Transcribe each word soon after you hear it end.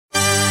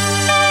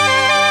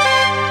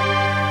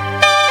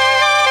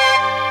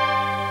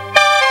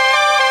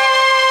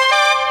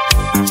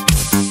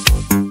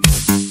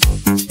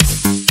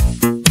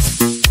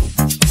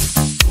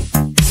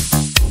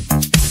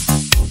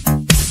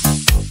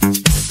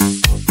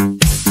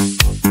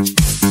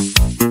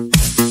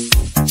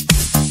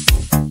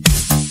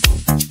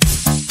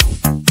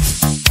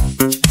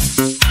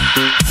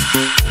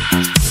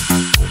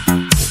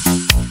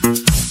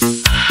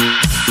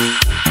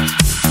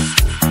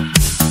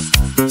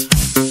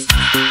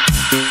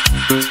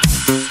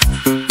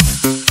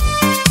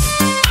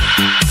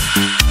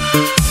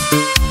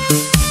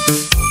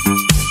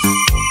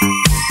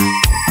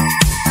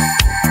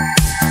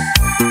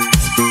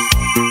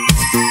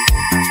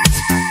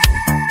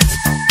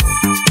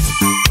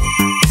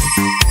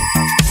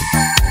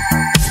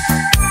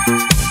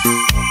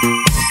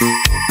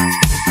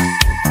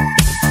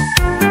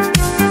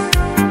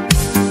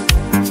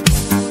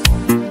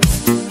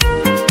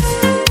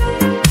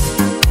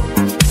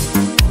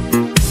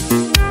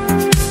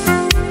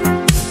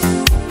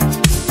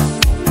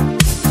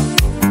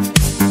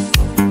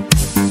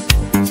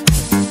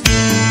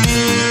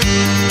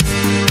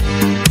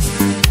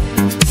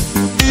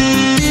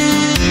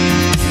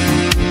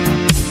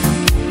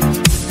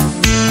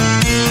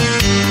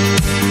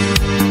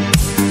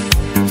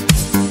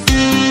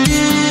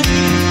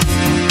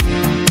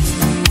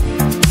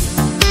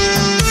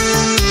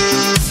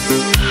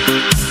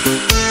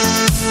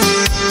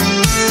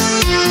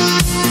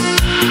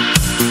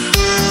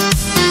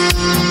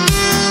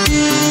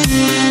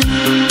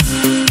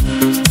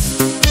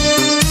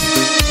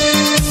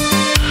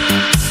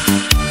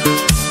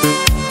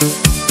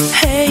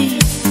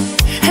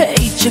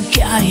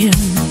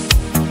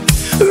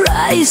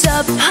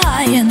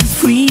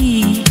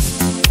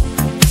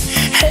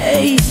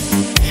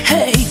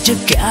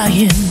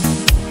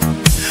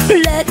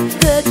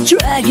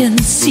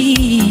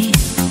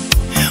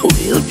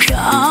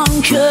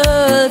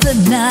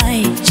the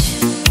night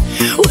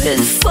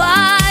with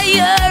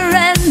fire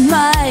and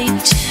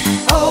might.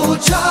 Oh,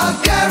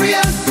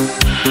 Targaryen,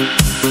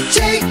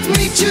 take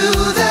me to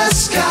the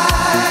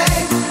sky.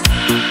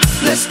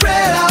 Let's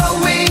spread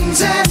our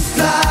wings and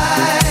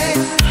fly.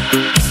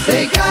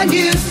 The kind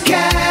you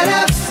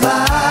cannot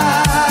fly.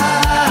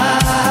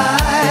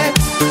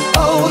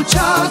 Oh,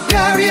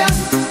 Targaryen,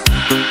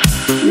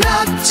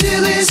 not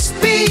till it's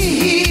be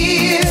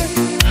here,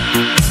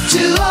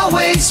 till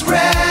always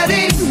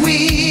ready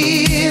we're.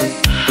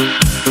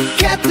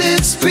 Get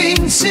the spring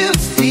to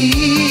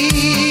feel.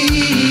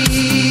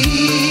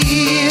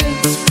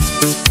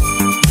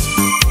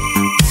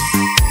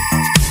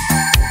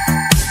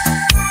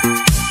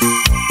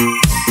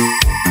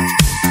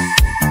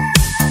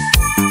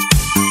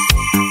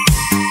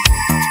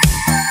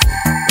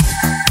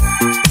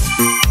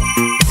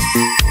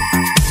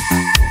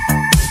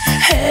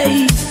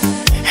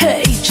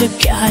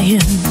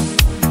 Targaryen,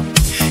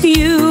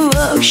 you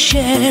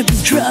ocean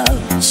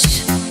droughts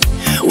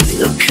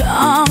will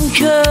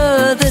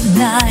conquer the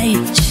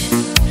night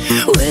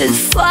with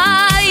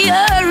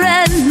fire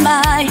and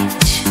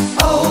might.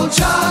 Oh,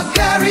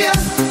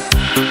 Targaryen,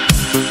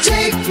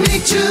 take me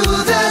to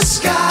the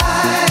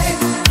sky.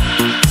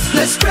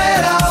 Let's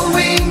spread our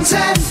wings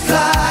and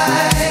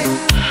fly.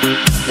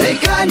 The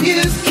kind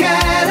you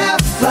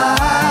cannot fly.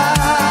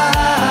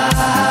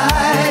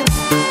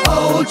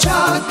 Oh,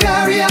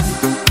 Targaryen,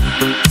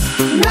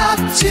 not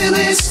till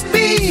it's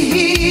be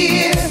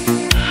here,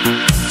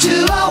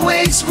 till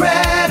always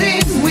ready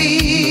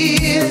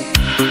we're.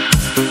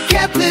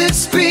 Get the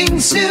spring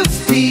to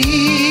feel.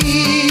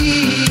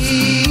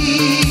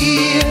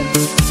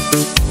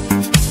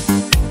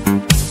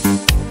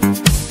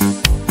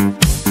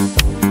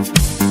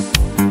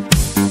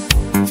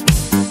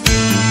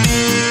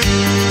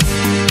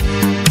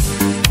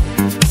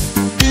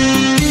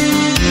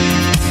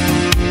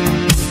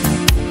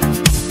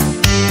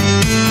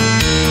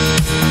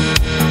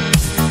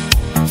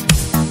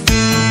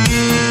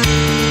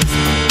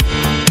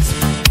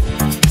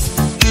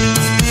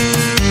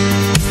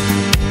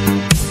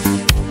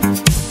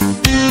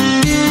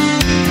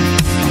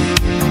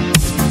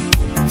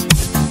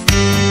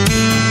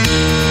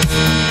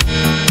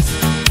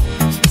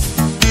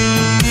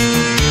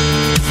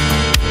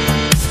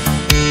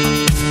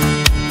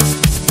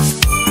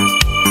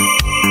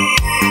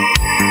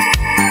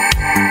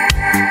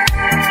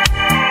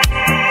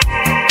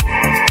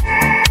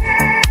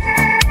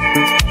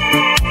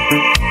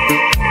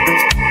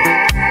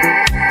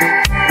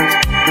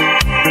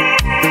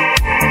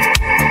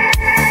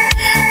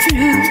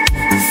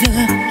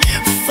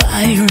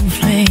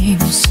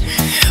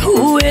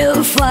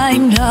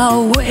 Find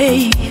our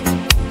way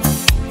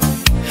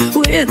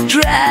with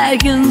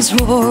dragons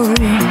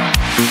roaring,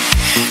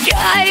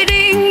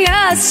 guiding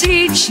us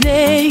each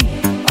day.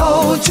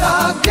 Oh,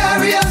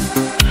 Targaryen,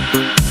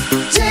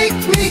 take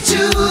me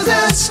to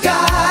the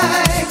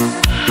sky.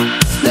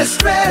 Let's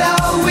spread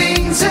our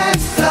wings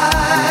and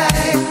fly.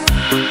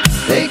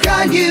 The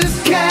kind you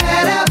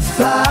cannot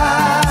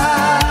fly.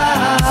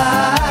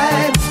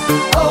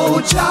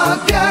 Oh,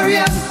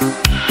 Targaryen,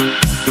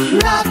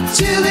 not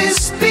till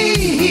it's be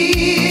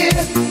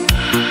here,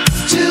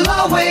 till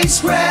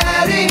always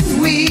ready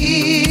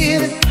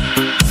we're.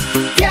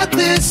 Get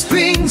the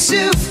spring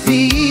to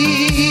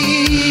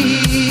feel.